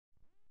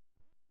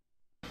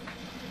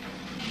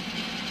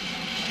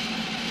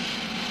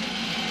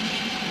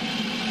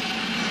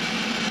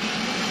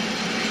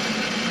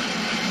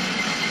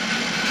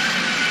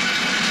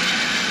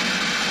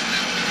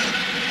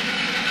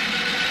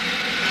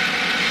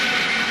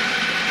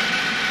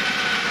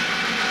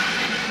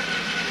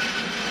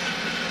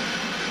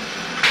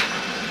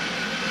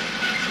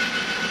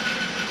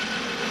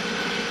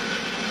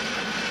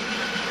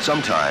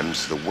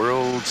Sometimes the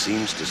world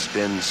seems to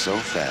spin so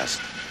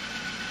fast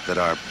that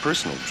our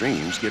personal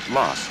dreams get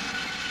lost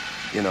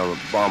in a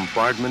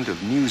bombardment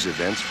of news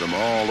events from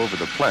all over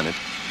the planet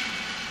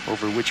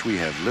over which we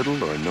have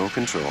little or no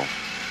control.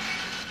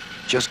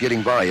 Just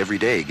getting by every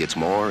day gets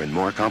more and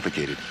more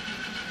complicated.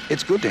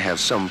 It's good to have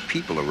some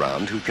people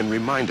around who can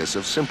remind us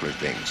of simpler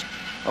things,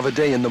 of a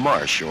day in the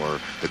marsh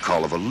or the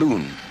call of a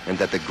loon, and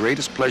that the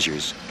greatest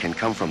pleasures can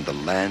come from the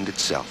land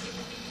itself.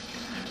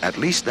 At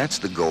least that's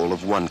the goal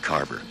of one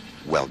Carver,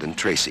 Weldon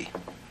Tracey.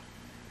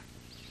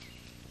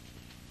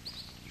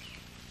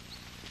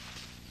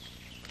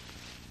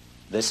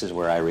 This is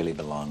where I really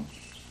belong.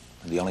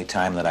 The only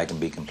time that I can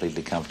be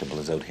completely comfortable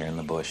is out here in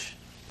the bush.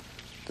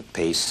 The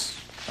pace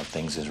of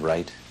things is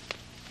right,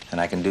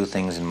 and I can do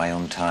things in my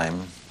own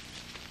time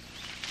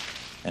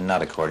and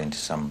not according to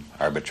some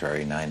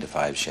arbitrary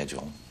 9-to-5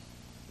 schedule.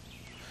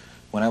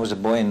 When I was a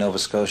boy in Nova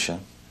Scotia,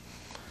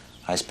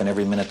 I spent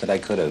every minute that I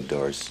could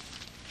outdoors.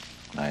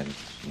 I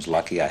was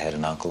lucky I had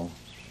an uncle.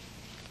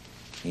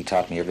 He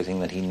taught me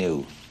everything that he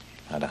knew,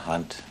 how to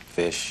hunt,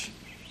 fish,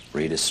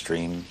 read a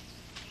stream,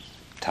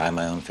 tie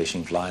my own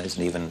fishing flies,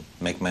 and even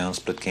make my own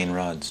split cane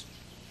rods.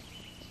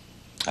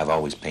 I've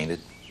always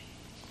painted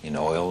in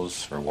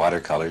oils or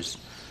watercolors,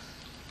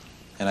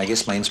 and I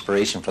guess my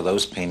inspiration for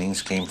those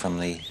paintings came from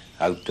the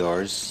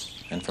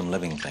outdoors and from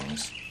living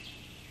things.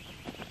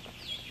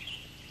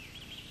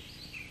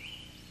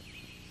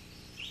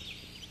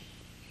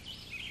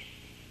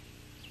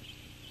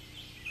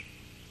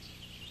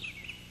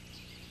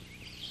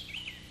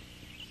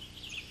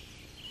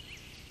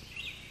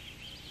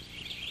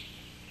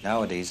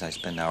 Nowadays, I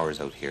spend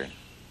hours out here,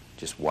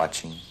 just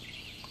watching,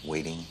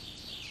 waiting,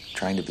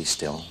 trying to be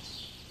still.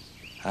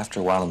 After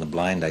a while in the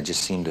blind, I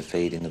just seem to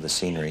fade into the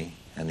scenery,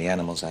 and the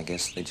animals, I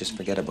guess, they just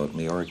forget about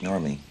me or ignore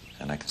me,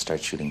 and I can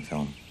start shooting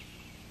film.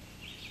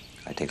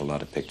 I take a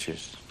lot of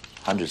pictures,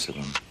 hundreds of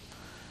them.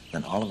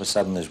 Then all of a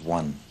sudden, there's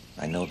one.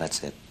 I know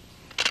that's it.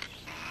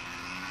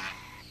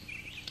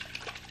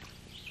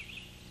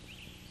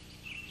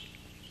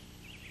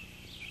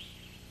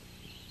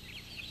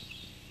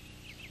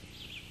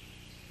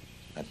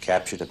 I've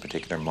captured a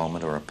particular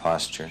moment or a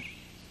posture,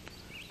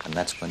 and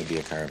that's going to be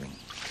a carving.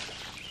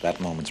 That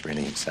moment's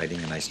really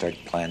exciting, and I start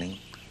planning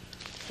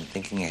and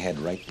thinking ahead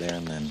right there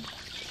and then.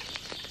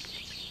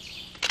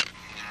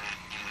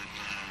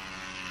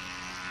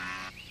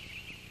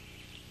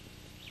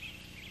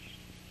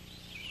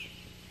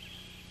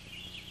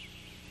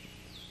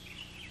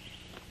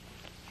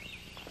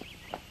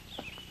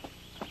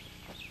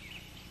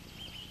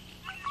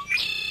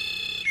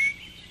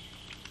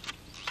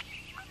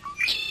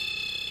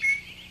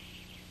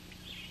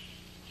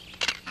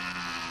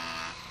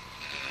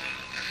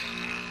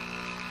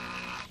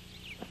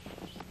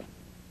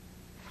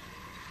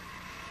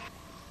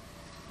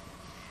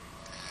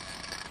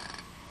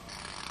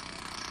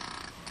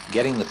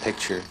 Getting the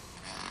picture,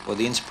 well,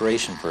 the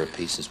inspiration for a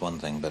piece is one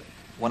thing, but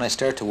when I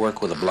start to work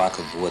with a block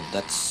of wood,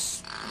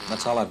 that's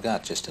all I've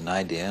got, just an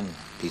idea and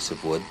a piece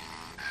of wood,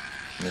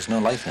 and there's no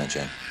life in it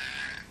yet.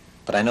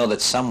 But I know that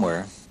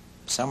somewhere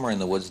in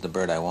the woods, the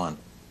bird I want.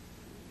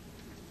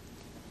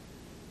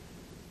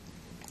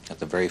 At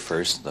the very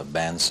first, the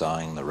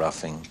bandsawing, the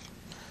roughing,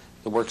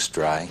 the work's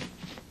dry.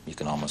 You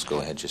can almost go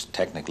ahead just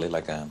technically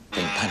like a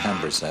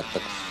paint-by-number set,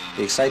 but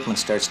the excitement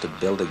starts to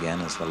build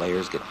again as the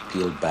layers get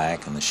peeled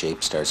back and the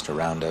shape starts to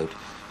round out.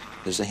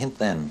 There's a hint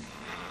then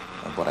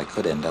of what I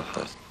could end up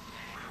with.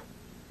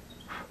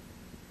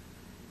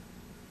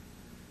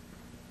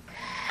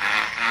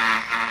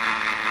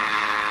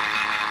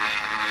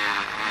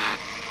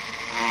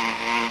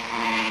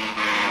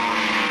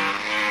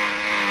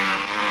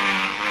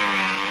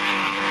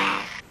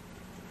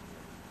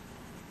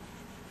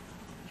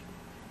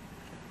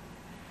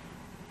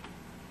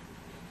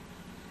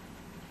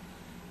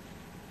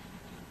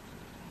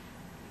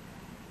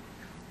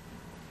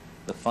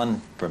 The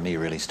fun for me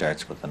really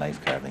starts with the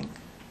knife carving.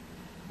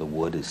 The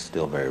wood is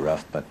still very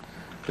rough, but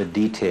the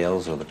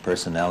details or the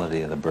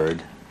personality of the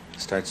bird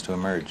starts to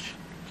emerge,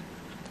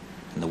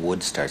 and the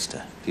wood starts to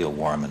feel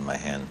warm in my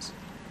hands.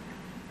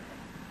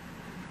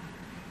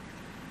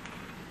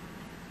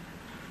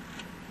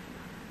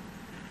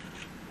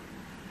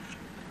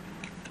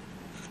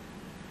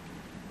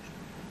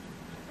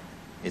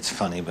 It's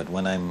funny, but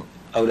when I'm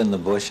out in the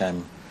bush,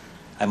 I'm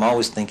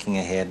always thinking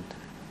ahead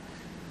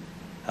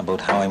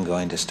about how I'm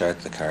going to start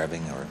the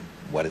carving or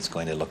what it's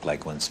going to look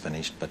like when it's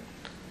finished. But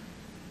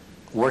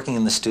working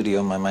in the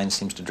studio, my mind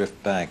seems to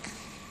drift back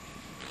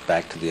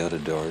to the out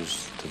of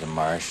doors, to the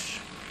marsh,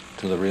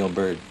 to the real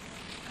bird,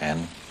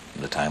 and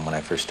the time when I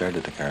first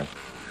started to carve.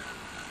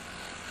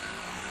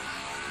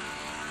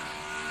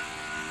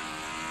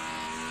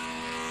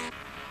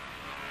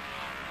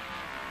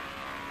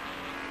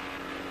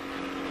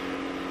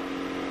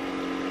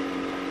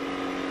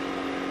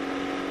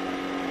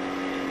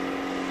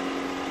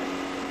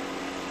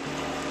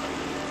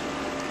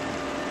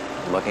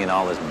 Looking at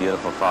all this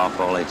beautiful fall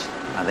foliage,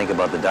 I think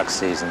about the duck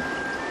season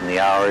and the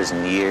hours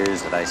and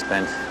years that I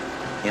spent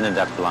in a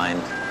duck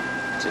blind,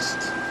 just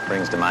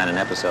brings to mind an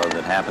episode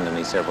that happened to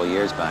me several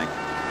years back.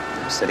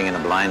 I was sitting in a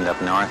blind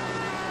up north.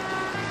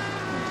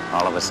 And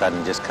all of a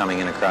sudden, just coming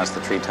in across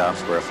the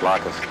treetops were a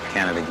flock of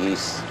Canada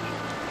geese.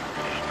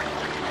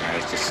 I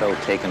was just so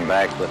taken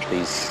back with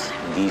these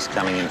geese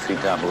coming in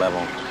treetop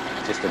level.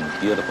 Just a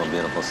beautiful,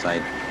 beautiful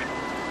sight.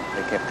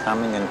 They kept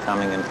coming and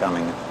coming and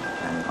coming.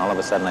 And all of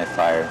a sudden I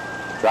fired.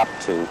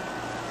 Dropped two.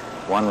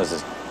 One was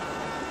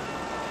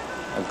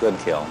a good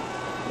kill.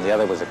 The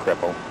other was a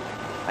cripple.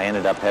 I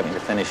ended up having to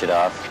finish it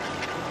off.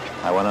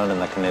 I went out in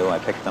the canoe, I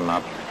picked them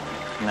up,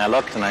 and I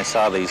looked and I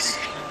saw these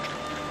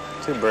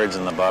two birds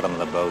in the bottom of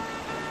the boat.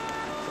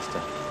 Just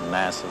a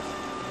mass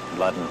of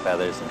blood and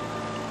feathers. And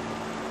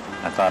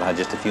I thought how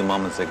just a few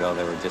moments ago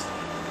they were just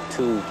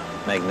two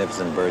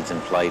magnificent birds in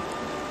flight.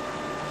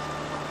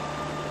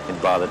 It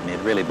bothered me,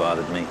 it really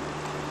bothered me.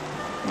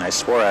 And I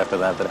swore after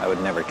that I would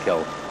never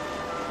kill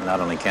not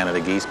only Canada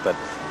geese, but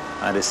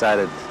I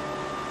decided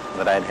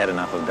that I'd had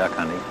enough of duck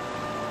hunting.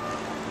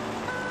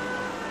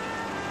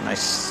 And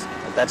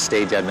at that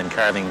stage I'd been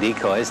carving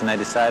decoys, and I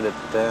decided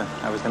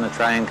I was going to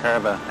try and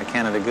carve a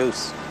Canada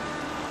goose.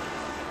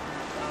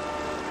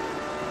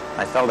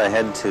 I felt I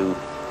had to,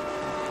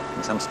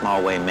 in some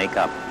small way, make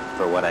up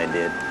for what I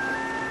did.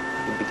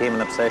 It became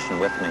an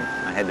obsession with me.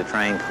 I had to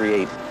try and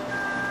create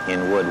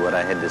in wood what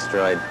I had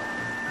destroyed.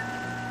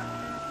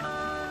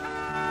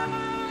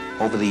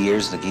 Over the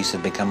years, the geese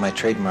have become my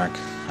trademark.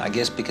 I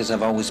guess because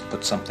I've always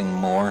put something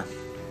more,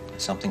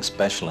 something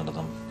special into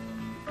them.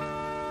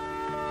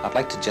 I'd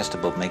like to just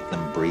about make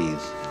them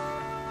breathe.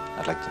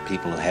 I'd like the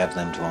people who have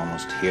them to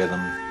almost hear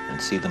them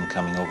and see them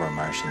coming over a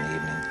marsh in the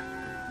evening.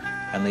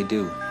 And they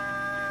do.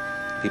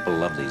 People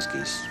love these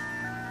geese.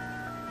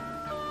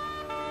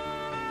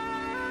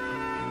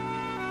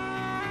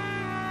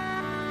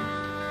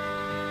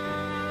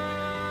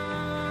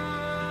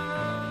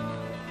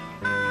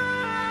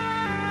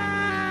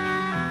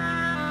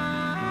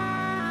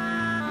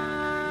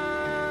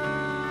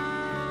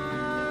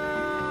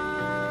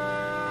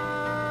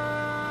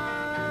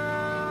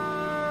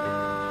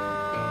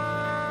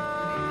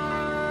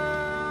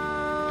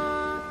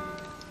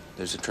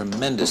 There's a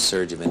tremendous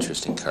surge of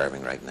interest in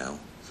carving right now.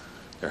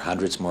 There are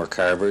hundreds more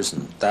carvers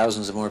and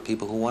thousands of more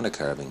people who want a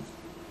carving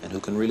and who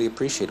can really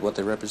appreciate what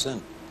they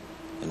represent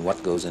and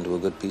what goes into a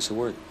good piece of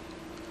work.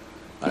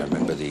 I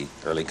remember the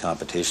early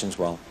competitions.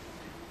 Well,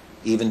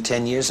 even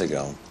 10 years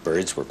ago,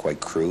 birds were quite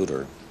crude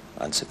or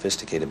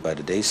unsophisticated by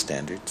today's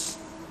standards.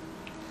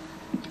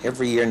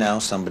 Every year now,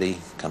 somebody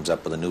comes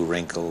up with a new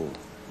wrinkle,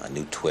 a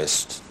new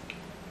twist.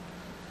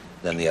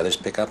 Then the others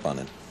pick up on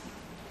it.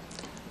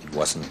 It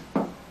wasn't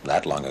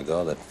that long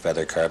ago that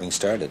feather carving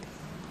started.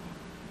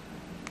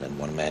 Then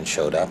one man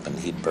showed up and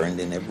he burned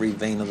in every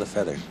vein of the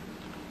feather.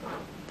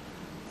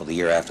 Well, the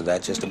year after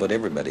that, just about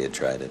everybody had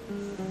tried it.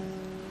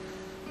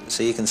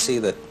 So you can see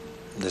that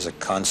there's a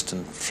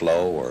constant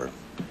flow or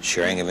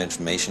sharing of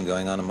information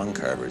going on among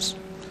carvers,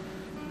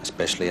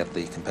 especially at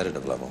the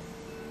competitive level.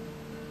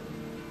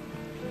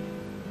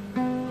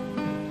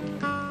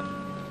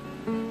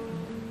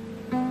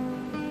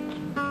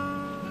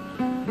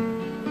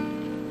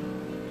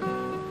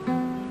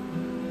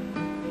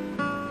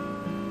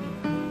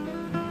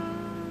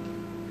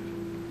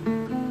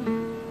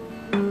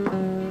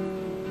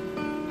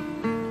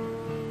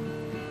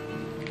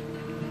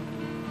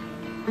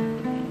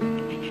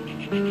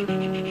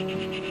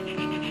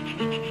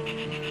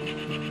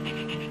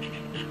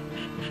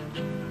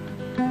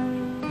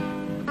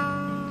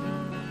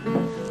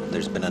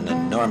 There's been an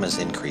enormous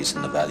increase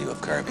in the value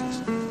of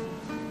carvings.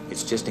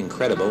 It's just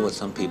incredible what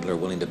some people are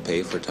willing to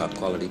pay for a top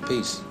quality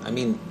piece. I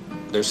mean,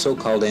 they're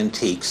so-called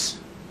antiques,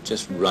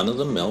 just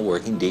run-of-the-mill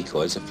working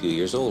decoys a few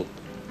years old.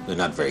 They're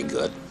not very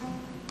good,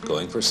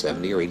 going for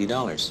 $70 or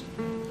 $80.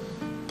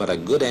 But a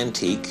good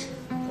antique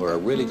or a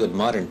really good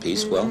modern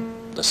piece, well,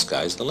 the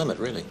sky's the limit,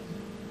 really.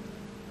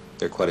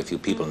 There are quite a few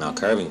people now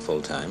carving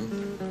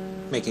full-time,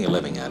 making a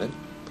living at it.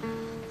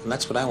 And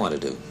that's what I want to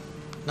do.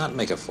 Not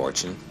make a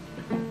fortune,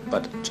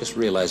 but just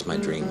realize my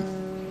dream.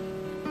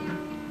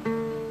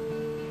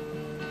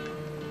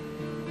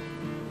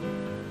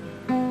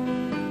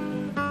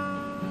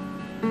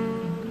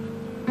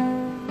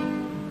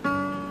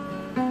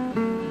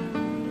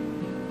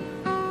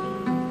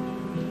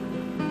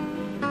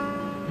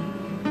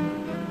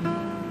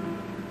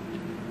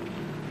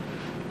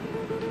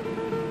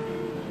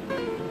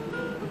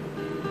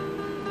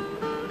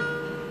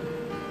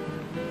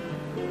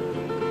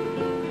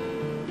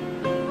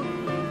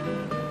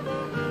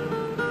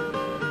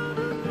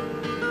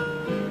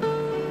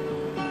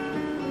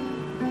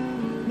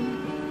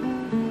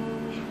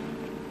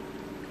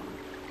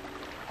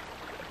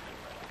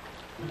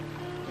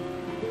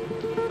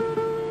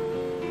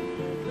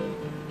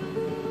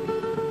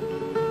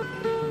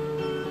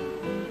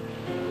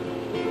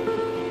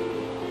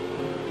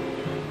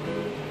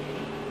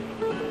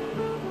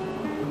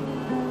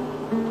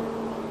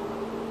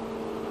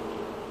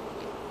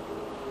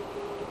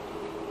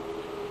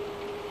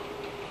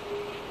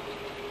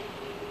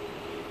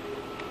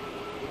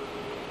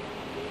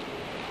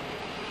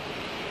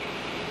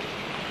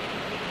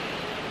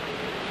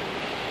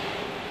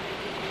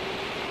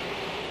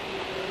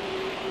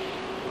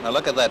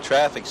 look at that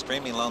traffic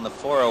streaming along the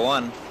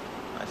 401,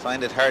 I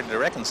find it hard to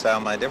reconcile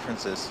my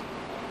differences.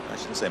 I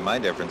shouldn't say my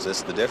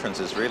differences. The difference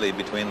is really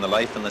between the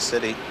life in the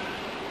city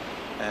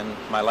and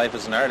my life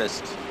as an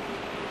artist.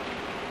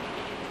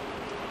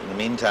 In the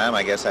meantime,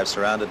 I guess I've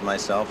surrounded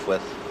myself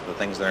with the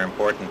things that are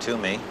important to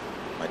me.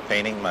 My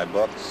painting, my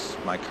books,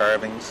 my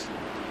carvings.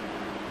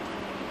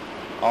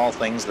 All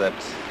things that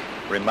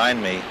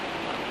remind me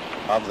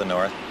of the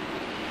North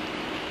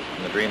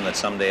and the dream that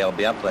someday I'll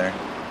be up there.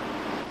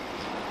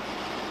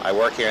 I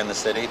work here in the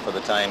city for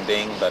the time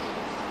being, but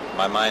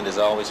my mind is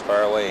always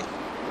far away.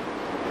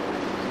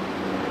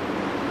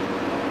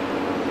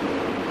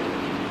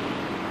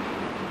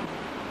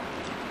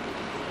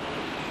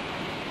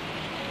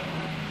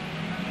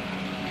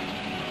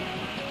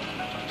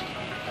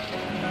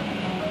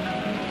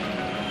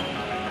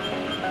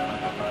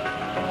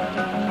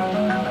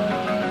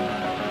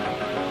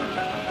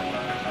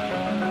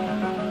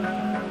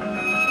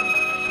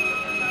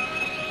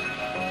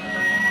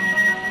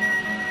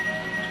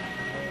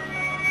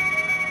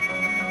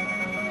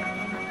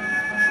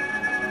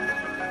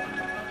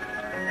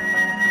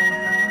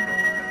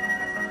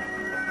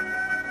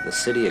 The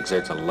city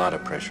exerts a lot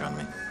of pressure on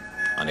me,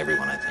 on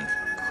everyone, I think.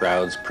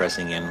 Crowds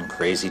pressing in,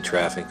 crazy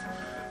traffic,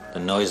 the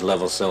noise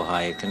level so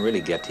high it can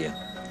really get to you.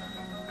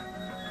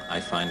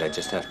 I find I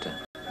just have to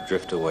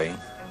drift away,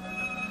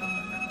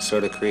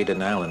 sort of create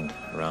an island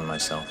around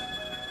myself.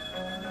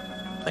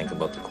 Think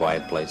about the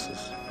quiet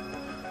places.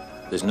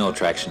 There's no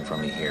attraction for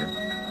me here.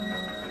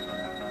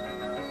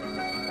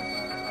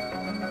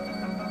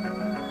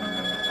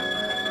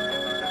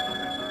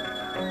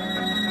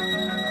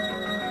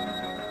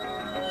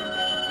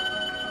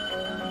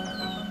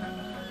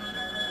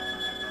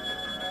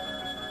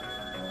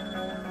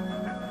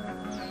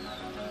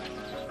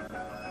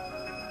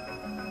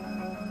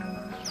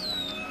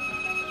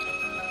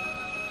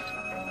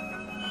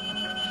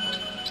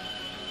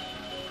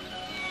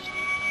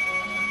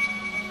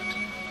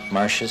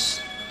 Marshes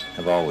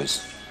have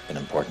always been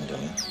important to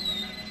me.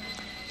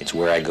 It's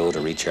where I go to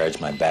recharge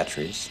my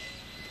batteries.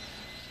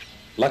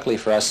 Luckily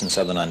for us in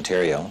southern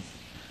Ontario,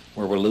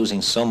 where we're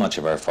losing so much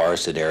of our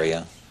forested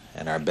area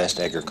and our best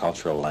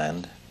agricultural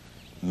land,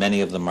 many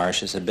of the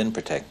marshes have been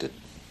protected.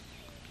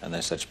 And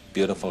they're such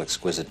beautiful,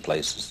 exquisite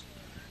places,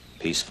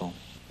 peaceful,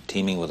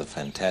 teeming with a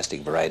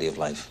fantastic variety of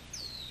life.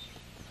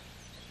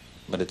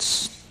 But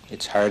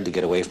it's hard to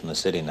get away from the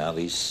city now.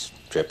 These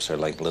trips are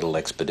like little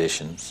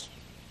expeditions.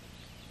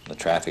 The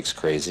traffic's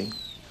crazy.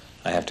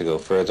 I have to go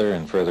further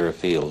and further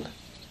afield.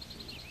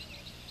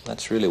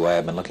 That's really why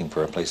I've been looking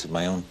for a place of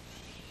my own.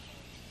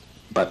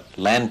 But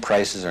land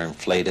prices are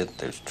inflated.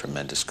 There's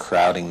tremendous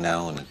crowding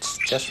now, and it's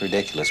just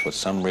ridiculous what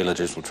some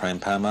realtors will try and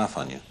palm off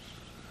on you.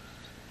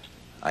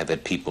 I've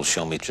had people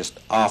show me just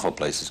awful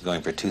places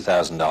going for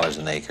 $2,000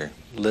 an acre,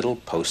 little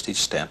postage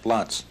stamp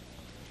lots.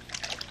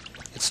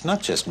 It's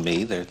not just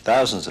me. There are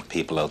thousands of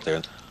people out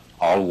there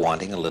all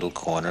wanting a little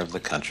corner of the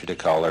country to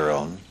call their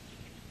own.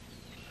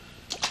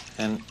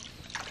 And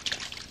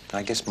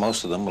I guess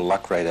most of them will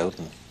luck right out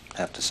and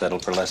have to settle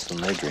for less than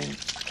they dreamed.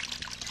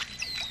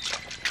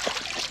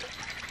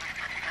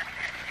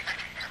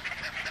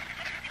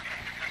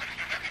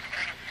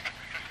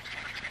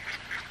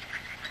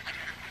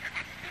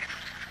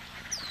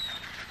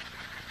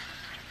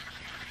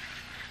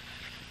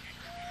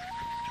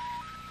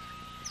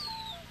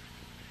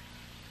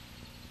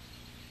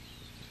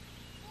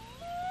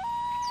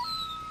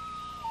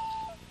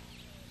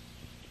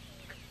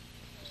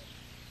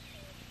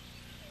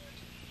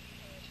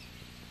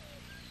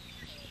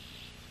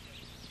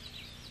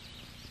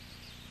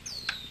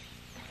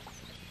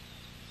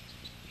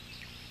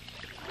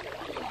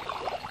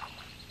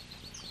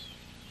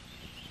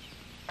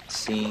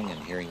 Seeing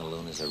and hearing a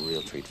loon is a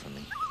real treat for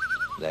me.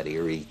 That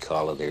eerie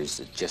call of theirs,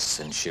 it just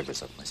sends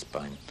shivers up my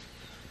spine.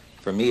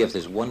 For me, if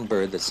there's one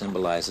bird that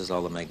symbolizes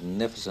all the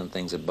magnificent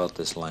things about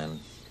this land,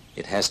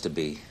 it has to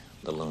be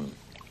the loon.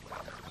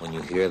 When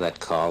you hear that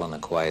call on a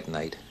quiet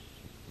night,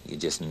 you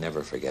just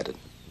never forget it.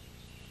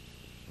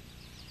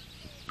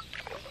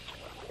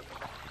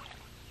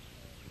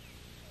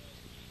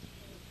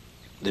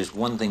 There's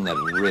one thing that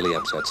really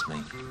upsets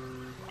me,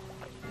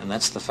 and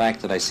that's the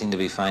fact that I seem to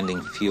be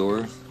finding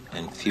fewer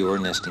and fewer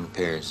nesting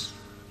pairs.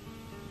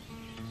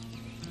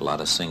 A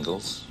lot of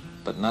singles,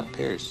 but not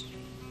pairs.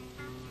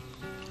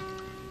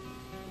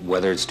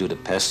 Whether it's due to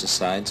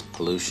pesticides,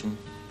 pollution,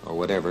 or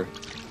whatever,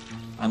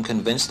 I'm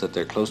convinced that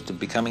they're close to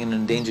becoming an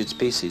endangered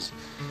species.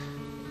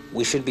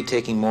 We should be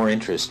taking more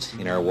interest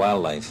in our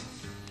wildlife,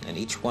 and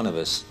each one of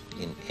us,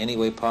 in any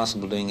way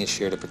possible, doing his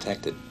share to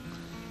protect it.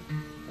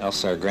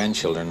 Else our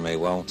grandchildren may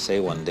well say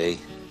one day,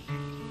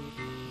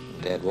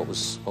 "Dad, what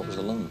was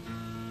a loon?"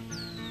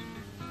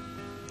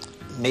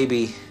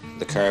 Maybe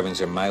the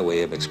carvings are my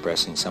way of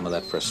expressing some of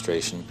that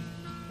frustration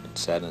and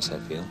sadness I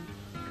feel.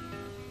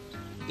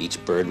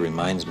 Each bird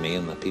reminds me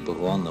and the people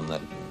who own them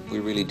that we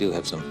really do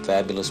have some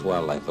fabulous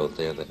wildlife out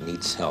there that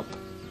needs help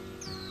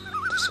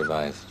to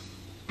survive.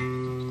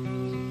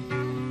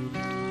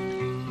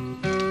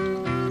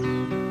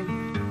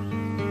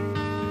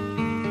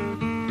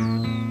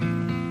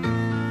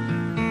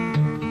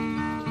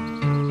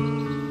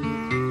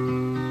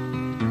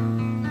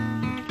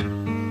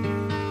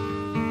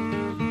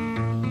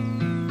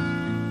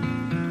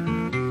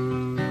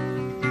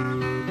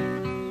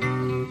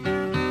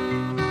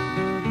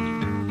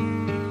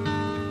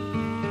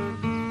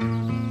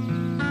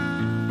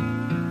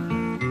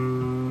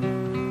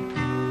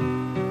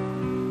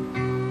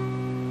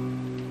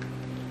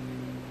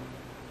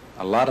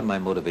 A lot of my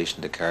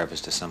motivation to carve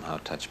is to somehow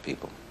touch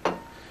people,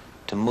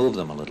 to move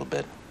them a little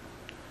bit.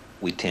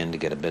 We tend to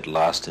get a bit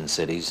lost in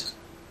cities,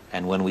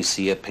 and when we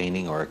see a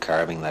painting or a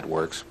carving that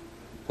works,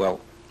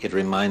 well, it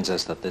reminds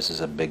us that this is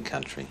a big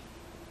country,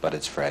 but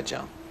it's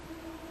fragile.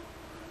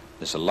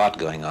 There's a lot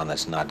going on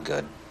that's not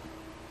good,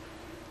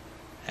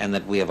 and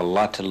that we have a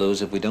lot to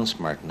lose if we don't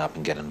smarten up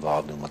and get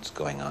involved in what's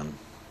going on.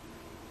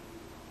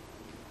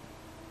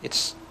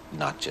 It's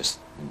not just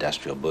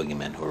industrial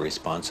boogeymen who are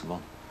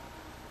responsible.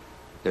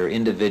 There are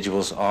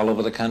individuals all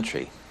over the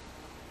country,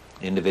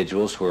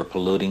 individuals who are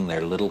polluting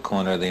their little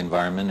corner of the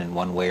environment in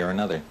one way or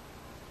another.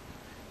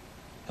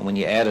 And when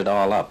you add it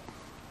all up,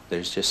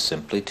 there's just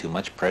simply too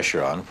much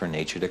pressure on for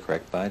nature to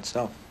correct by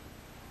itself.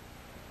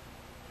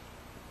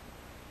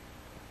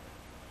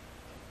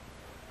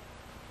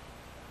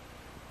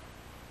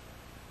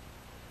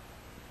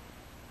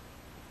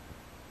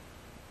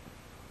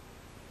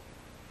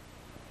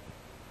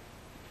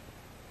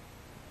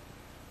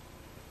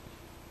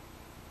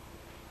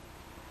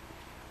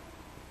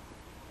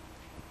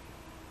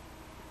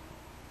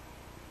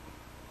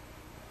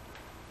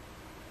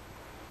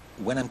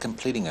 When I'm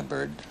completing a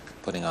bird,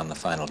 putting on the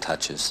final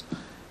touches,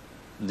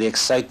 the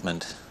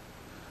excitement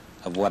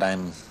of what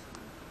I'm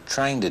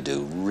trying to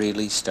do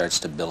really starts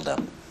to build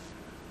up.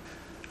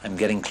 I'm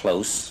getting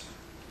close,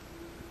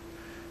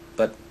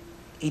 but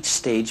each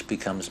stage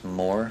becomes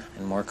more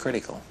and more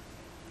critical.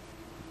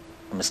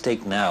 A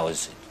mistake now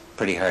is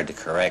pretty hard to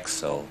correct,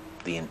 so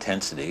the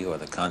intensity or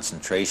the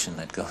concentration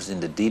that goes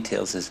into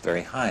details is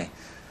very high.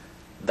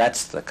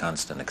 That's the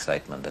constant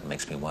excitement that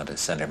makes me want to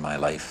center my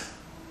life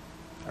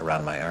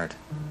around my art.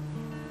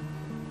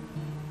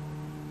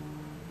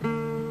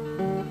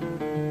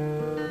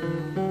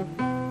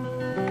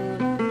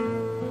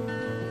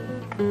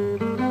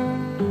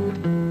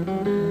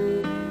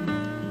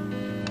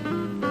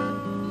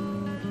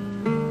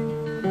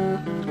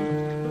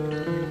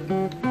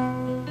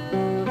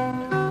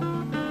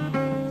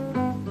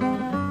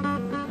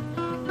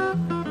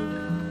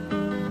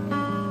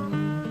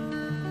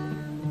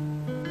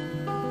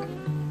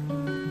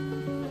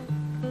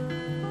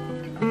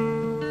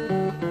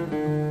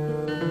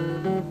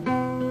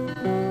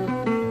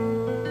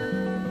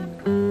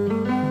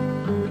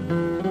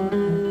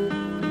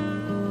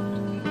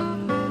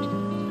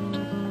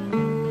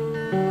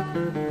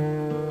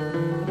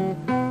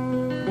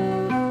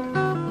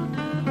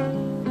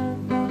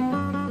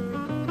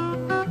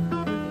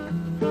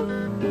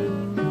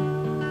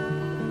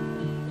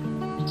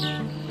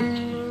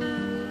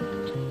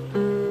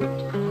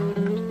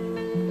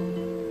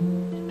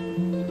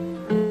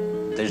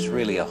 There's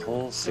really a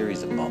whole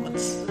series of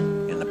moments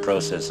in the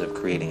process of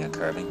creating a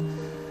carving,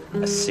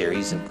 a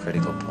series of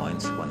critical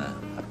points when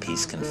a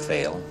piece can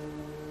fail.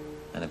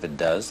 And if it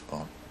does,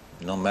 well,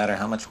 no matter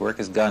how much work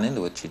has gone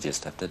into it, you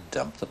just have to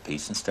dump the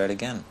piece and start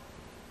again.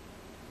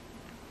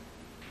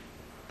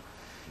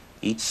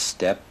 Each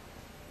step,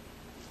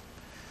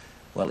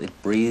 well, it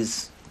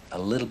breathes a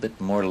little bit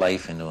more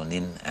life into an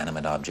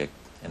inanimate object.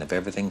 And if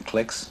everything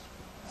clicks,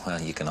 well,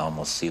 you can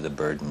almost see the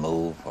bird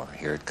move or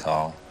hear it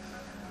call.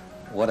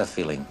 What a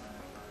feeling.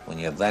 When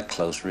you're that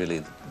close,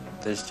 really,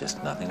 there's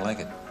just nothing like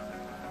it.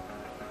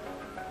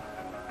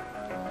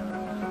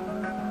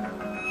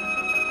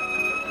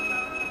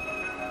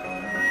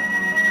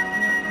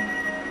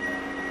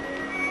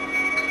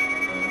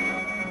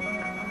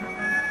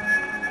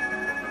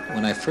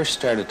 When I first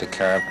started to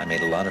carve, I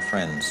made a lot of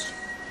friends.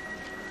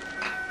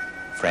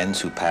 Friends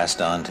who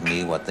passed on to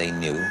me what they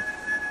knew.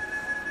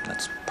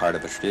 That's part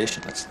of a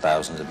tradition that's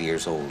thousands of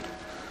years old,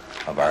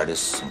 of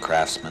artists and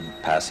craftsmen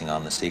passing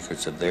on the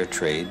secrets of their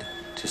trade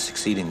to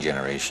succeeding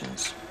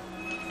generations.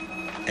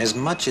 As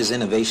much as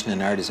innovation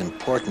in art is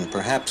important,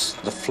 perhaps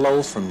the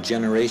flow from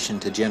generation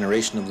to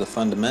generation of the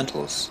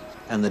fundamentals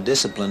and the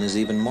discipline is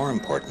even more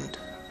important.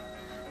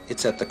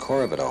 It's at the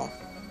core of it all.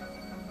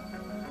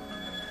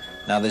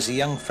 Now, there's a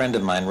young friend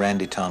of mine,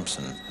 Randy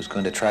Thompson, who's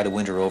going to try to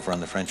winter over on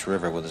the French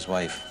River with his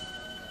wife.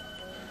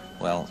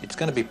 Well, it's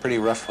going to be pretty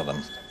rough for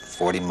them,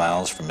 40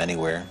 miles from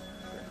anywhere,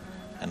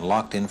 and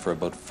locked in for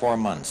about 4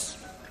 months.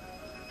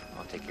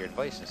 I'll take your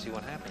advice and see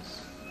what happens.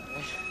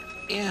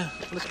 Yeah,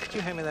 listen, could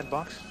you hand me that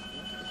box?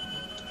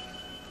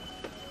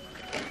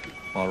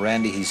 Well,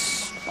 Randy,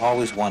 he's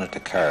always wanted to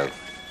carve,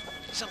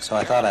 so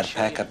I thought I'd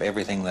pack up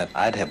everything that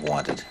I'd have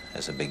wanted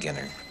as a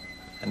beginner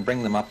and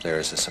bring them up there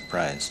as a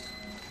surprise.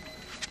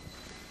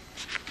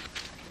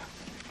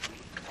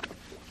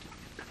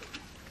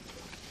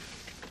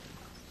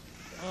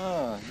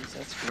 Oh, geez,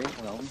 that's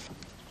great, Weldon.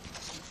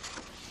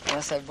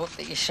 That's that book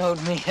that you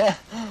showed me.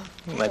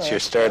 That's your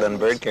start on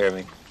bird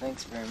carving.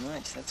 Thanks very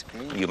much. That's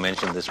great. You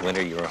mentioned this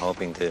winter you were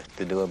hoping to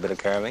do a bit of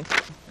carving.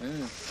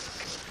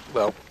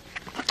 Well,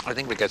 I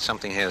think we got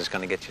something here that's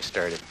going to get you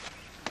started.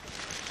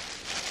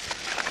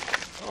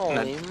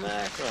 Holy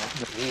mackerel.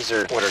 These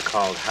are what are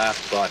called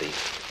half-body.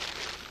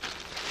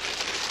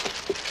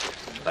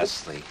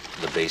 That's the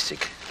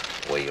basic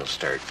way you'll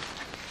start.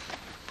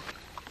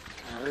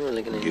 I'm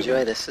really going to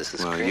enjoy this. This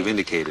is great. Well, you've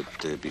indicated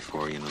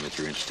before, that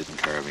you're interested in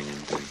carving, and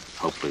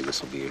hopefully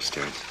this will be your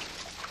start.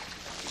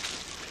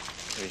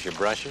 Here's your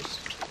brushes.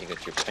 You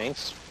got your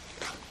paints.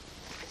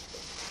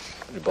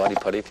 Your body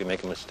putty, if you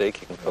make a mistake,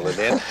 you can fill it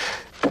in.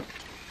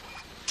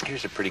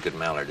 Here's a pretty good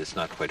mallard. It's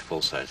not quite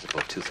full size. It's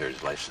about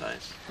 2/3 life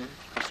size.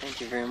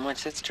 Thank you very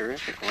much. That's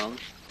terrific, Weldon.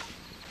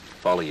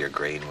 Follow your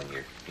grain when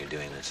you're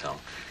doing this.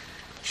 I'll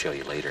show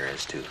you later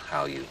as to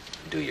how you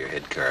do your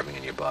head carving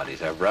and your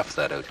bodies. I've roughed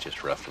that out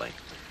just roughly.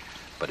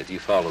 But if you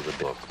follow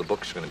the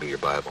book's going to be your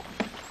Bible.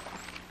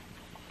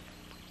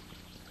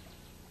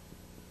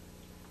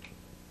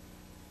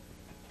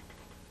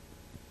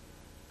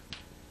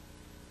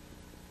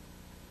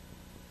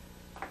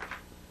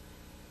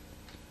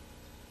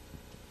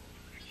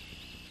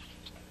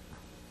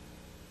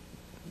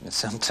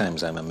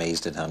 Sometimes I'm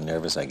amazed at how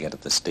nervous I get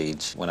at the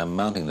stage when I'm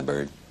mounting the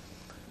bird.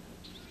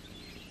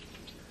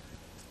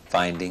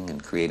 Finding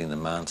and creating the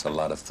mount's a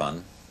lot of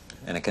fun,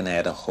 and it can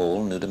add a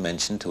whole new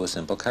dimension to a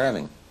simple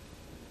carving.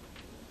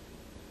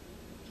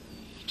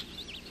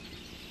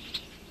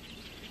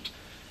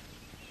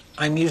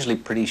 I'm usually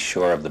pretty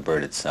sure of the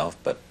bird itself,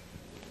 but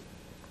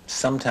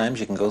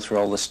sometimes you can go through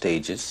all the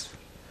stages,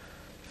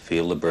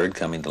 feel the bird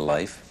coming to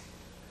life,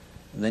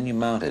 and then you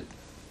mount it.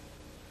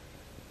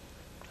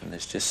 And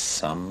there's just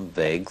some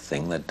vague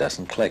thing that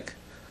doesn't click.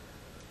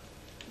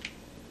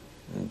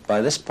 And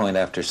by this point,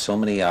 after so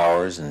many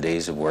hours and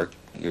days of work,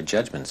 your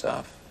judgment's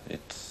off.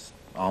 It's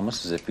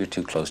almost as if you're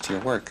too close to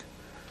your work.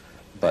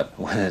 But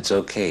when it's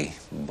okay,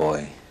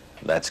 boy,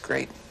 that's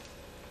great.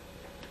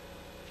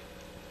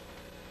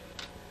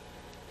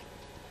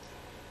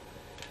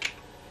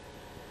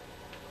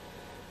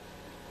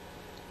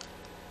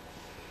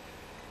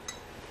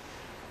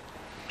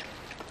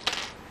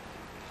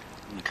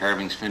 The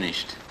carving's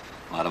finished.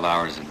 A lot of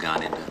hours have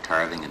gone into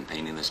carving and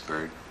painting this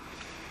bird.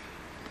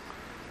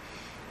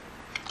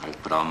 I've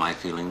put all my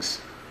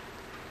feelings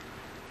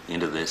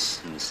into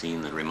this in the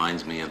scene that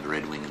reminds me of the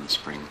red wing in the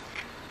spring.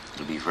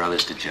 It'll be for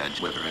others to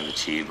judge whether I've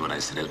achieved what I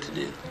set out to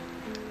do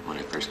when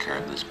I first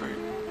carved this bird.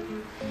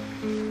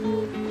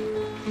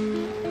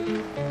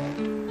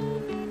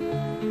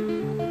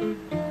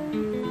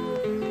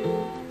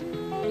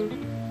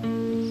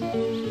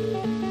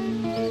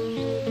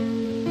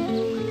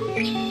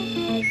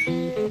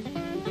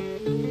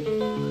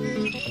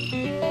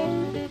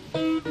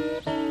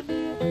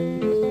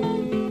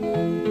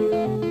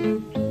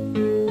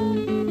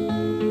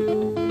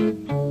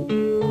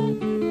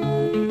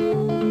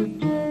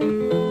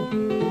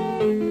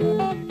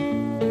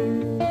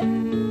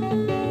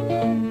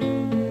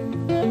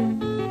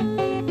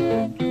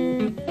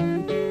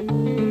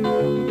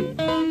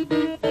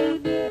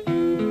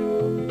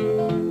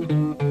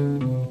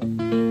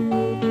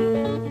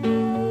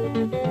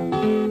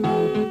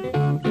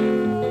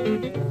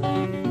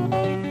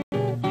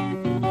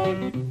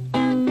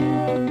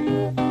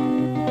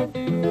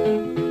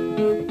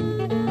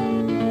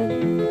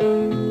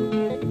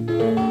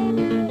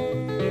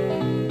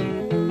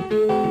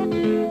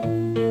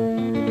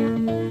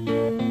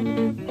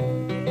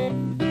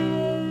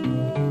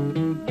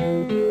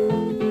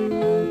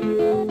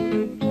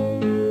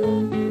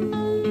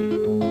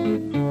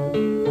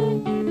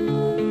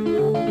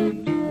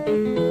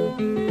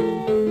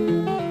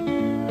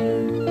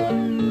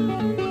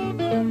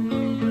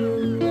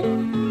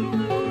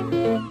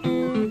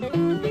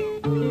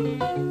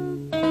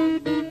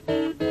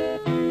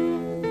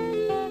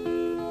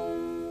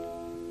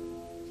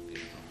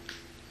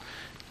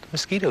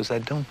 Mosquitoes, I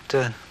don't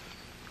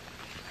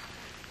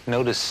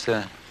notice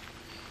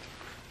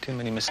too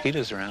many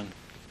mosquitoes around.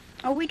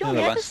 Oh, we don't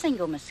have a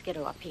single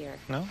mosquito up here.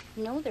 No?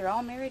 No, they're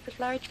all married with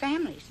large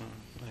families.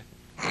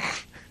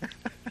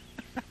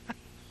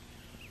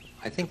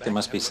 I think there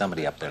must be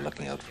somebody up there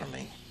looking out for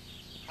me.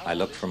 I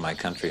looked for my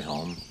country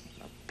home,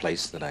 a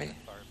place that I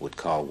would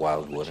call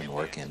Wildwood and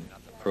work in,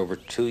 for over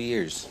 2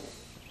 years.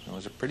 It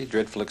was a pretty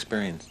dreadful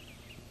experience.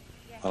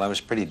 Well, I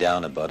was pretty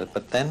down about it,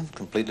 but then,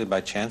 completely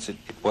by chance, it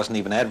wasn't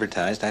even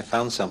advertised, I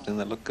found something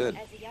that looked good.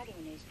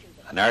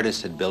 An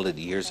artist had built it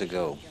years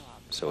ago,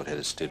 so it had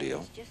a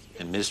studio,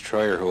 and Ms.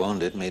 Troyer, who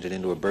owned it, made it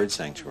into a bird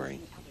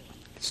sanctuary.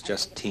 It's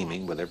just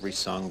teeming with every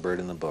songbird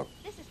in the book,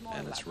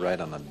 and it's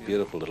right on a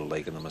beautiful little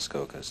lake in the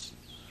Muskokas.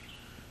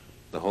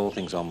 The whole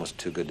thing's almost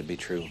too good to be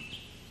true.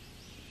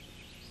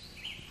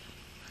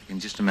 I can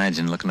just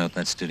imagine looking out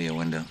that studio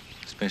window,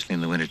 especially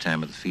in the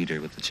wintertime with the feeder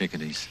with the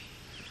chickadees.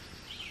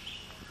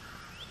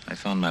 I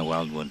found my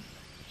Wildwood.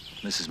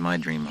 This is my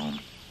dream home.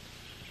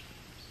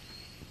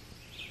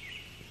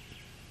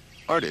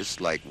 Artists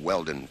like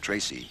Weldon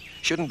Tracey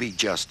shouldn't be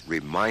just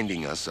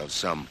reminding us of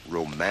some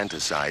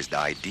romanticized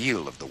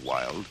ideal of the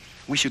wild.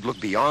 We should look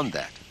beyond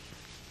that,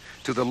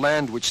 to the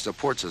land which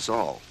supports us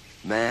all,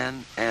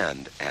 man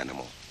and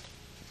animal.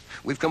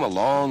 We've come a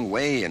long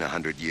way in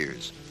 100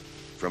 years,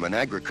 from an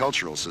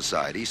agricultural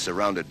society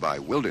surrounded by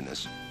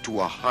wilderness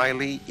to a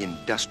highly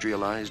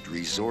industrialized,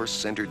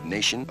 resource-centered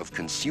nation of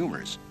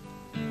consumers.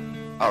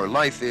 Our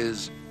life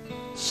is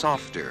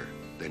softer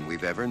than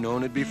we've ever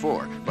known it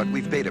before, but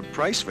we've paid a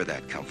price for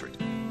that comfort.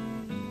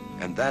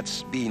 And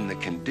that's been the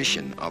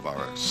condition of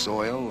our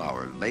soil,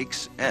 our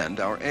lakes, and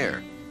our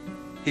air.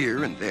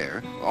 Here and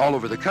there, all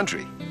over the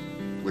country,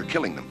 we're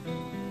killing them.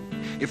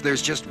 If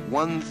there's just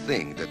one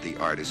thing that the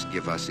artists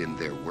give us in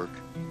their work,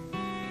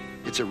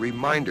 it's a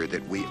reminder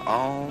that we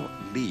all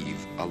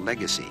leave a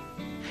legacy,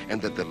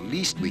 and that the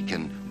least we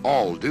can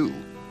all do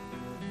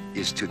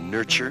is to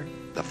nurture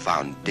the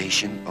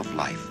foundation of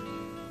life.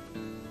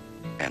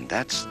 And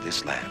that's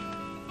this land.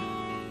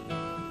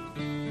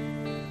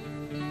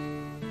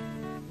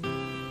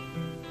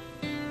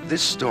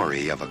 This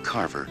story of a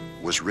carver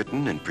was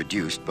written and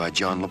produced by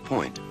John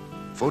LaPointe,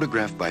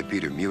 photographed by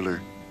Peter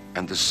Mueller,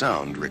 and the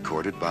sound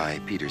recorded by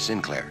Peter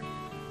Sinclair.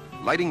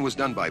 Lighting was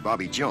done by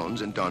Bobby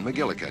Jones and Don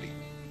McGillicuddy.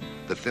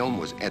 The film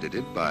was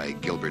edited by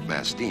Gilbert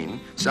Mastine,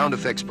 sound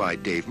effects by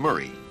Dave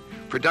Murray.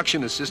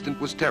 Production assistant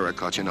was Tara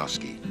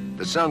Kochanowski.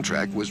 The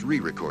soundtrack was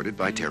re-recorded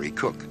by Terry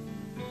Cook.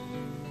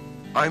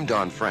 I'm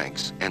Don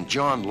Franks, and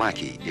John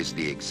Lackey is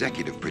the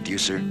executive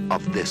producer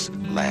of This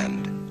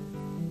Land.